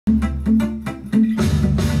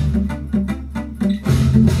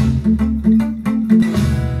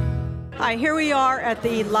at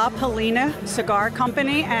the LaPalina Cigar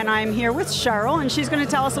Company, and I'm here with Cheryl, and she's going to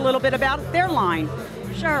tell us a little bit about their line.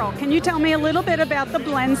 Cheryl, can you tell me a little bit about the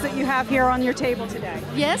blends that you have here on your table today?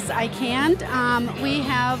 Yes, I can. We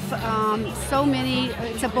have so many.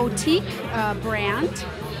 It's a boutique brand,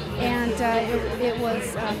 and it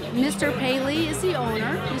was Mr. Paley is the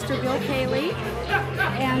owner, Mr. Bill Paley,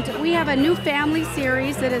 and we have a new family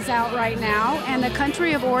series that is out right now, and the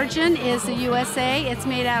country of origin is the USA. It's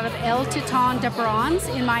made out of El Titan de Bronze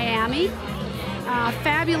in Miami.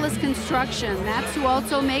 Fabulous construction. That's who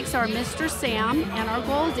also makes our Mr. Sam and our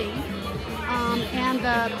Goldie. And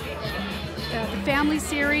the family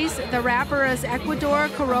series, the wrapper is Ecuador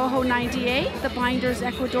Corojo 98, the binder's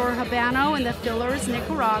Ecuador Habano, and the filler is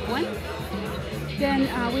Nicaraguan. Then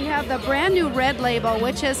we have the brand new red label,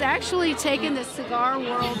 which has actually taken the cigar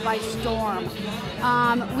world by storm.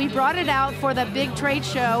 We brought it out for the big trade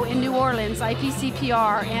show in New Orleans,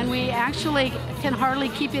 IPCPR, and we actually can hardly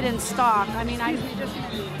keep it in stock. I mean,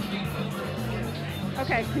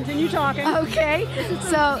 Okay, continue talking. Okay,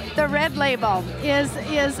 so the red label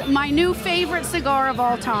is my new favorite cigar of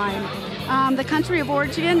all time. The country of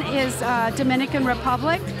origin is Dominican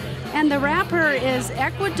Republic. And the wrapper is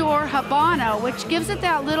Ecuador Habano, which gives it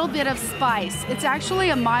that little bit of spice. It's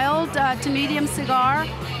actually a mild to medium cigar,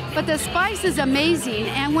 but the spice is amazing.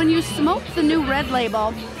 And when you smoke the new red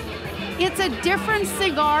label, it's a different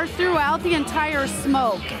cigar throughout the entire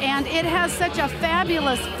smoke. And it has such a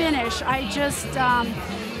fabulous finish. I'm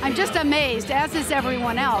just amazed, as is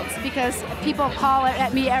everyone else, because people call it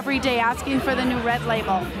at me every day asking for the new red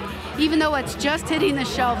label, even though it's just hitting the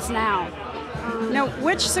shelves now. Now,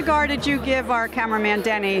 which cigar did you give our cameraman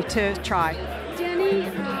Denny to try? Denny,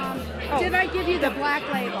 did I give you the black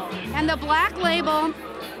label? And the black label,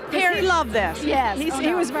 he loved this. Yes,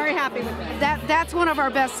 he was very happy with it. That's one of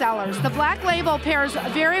our best sellers. The black label pairs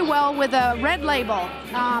very well with the red label.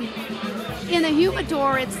 In the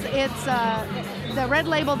humidor, it's the red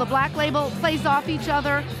label, the black label plays off each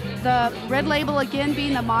other. The red label again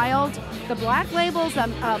being the mild. The black label's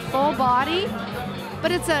a full body.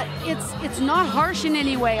 But it's not harsh in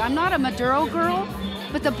any way. I'm not a Maduro girl,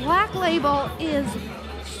 but the black label is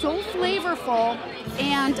so flavorful,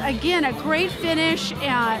 and again, a great finish,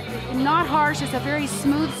 not harsh. It's a very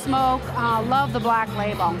smooth smoke. Love the black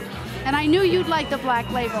label. And I knew you'd like the black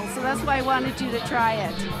label, so that's why I wanted you to try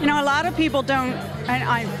it. You know, a lot of people don't,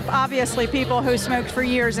 and obviously people who smoked for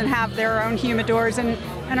years and have their own humidors and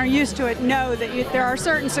are used to it know that there are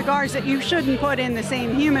certain cigars that you shouldn't put in the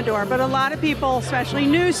same humidor, but a lot of people, especially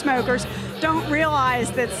new smokers, don't realize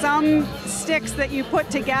that some sticks that you put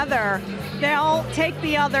together, they'll take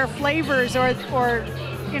the other flavors or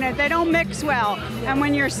you know, they don't mix well. And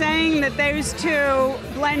when you're saying that those two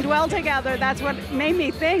blend well together, that's what made me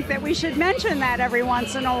think that we should mention that every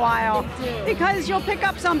once in a while. Because you'll pick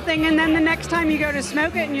up something and then the next time you go to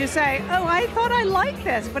smoke it and you say, oh, I thought I liked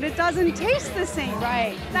this, but it doesn't taste the same.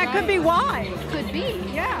 That right. Could be why. Could be.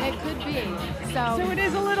 Yeah. It could be. So it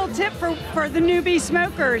is a little tip for the newbie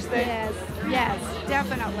smokers. That yes,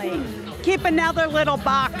 definitely. Keep another little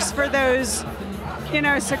box for those, you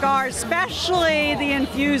know, cigars, especially the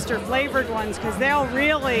infused or flavored ones, because they'll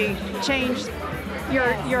really change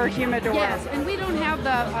your humidor. Yes, and we don't have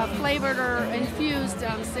the flavored or infused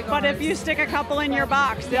cigars. But if you stick a couple in your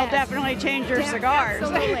box, they'll definitely change your cigars.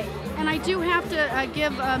 Absolutely. And I do have to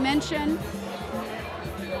give a mention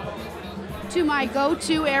to my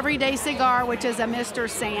go-to everyday cigar, which is a Mr.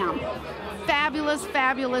 Sam. Fabulous,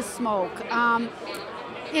 fabulous smoke.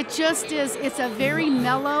 It just is, it's a very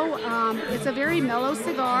mellow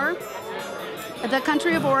cigar. The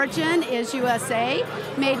country of origin is USA,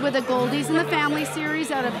 made with the Goldies in the family series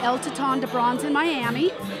out of El Titan de Bronze in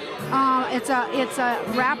Miami. It's a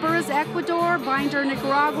wrapper is Ecuador, binder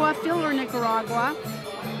Nicaragua, filler Nicaragua.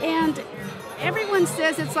 And everyone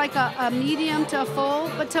says it's like a medium to full,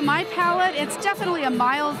 but to my palate, it's definitely a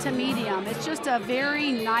mild to medium. It's just a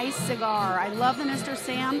very nice cigar. I love the Mr.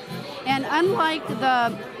 Sam, and unlike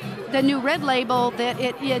the new red label, that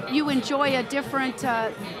you enjoy a different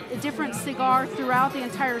cigar throughout the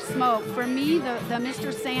entire smoke. For me, the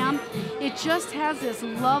Mr. Sam, it just has this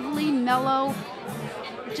lovely mellow,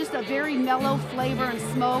 just a very mellow flavor and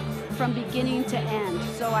smoke from beginning to end.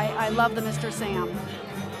 So I love the Mr. Sam.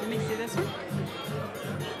 Let me see this one.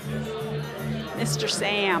 Mr.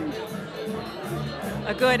 Sam.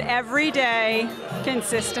 A good everyday,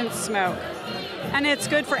 consistent smoke. And it's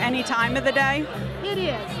good for any time of the day? It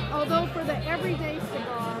is. Although for the everyday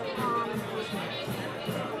cigar,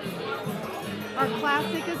 our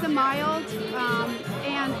classic is a mild,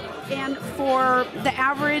 and for the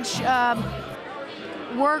average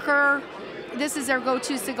worker, this is their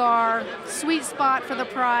go-to cigar. Sweet spot for the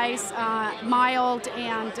price, mild,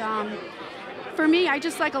 and for me, I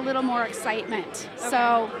just like a little more excitement. Okay.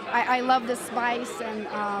 So I love the spice and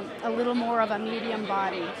a little more of a medium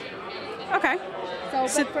body. Okay.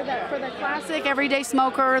 So but for the classic everyday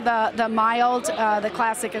smoker, the mild, the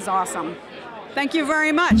classic is awesome. Thank you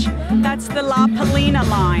very much. That's the LaPalina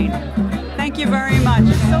line. Thank you very much.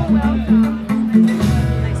 You're so welcome.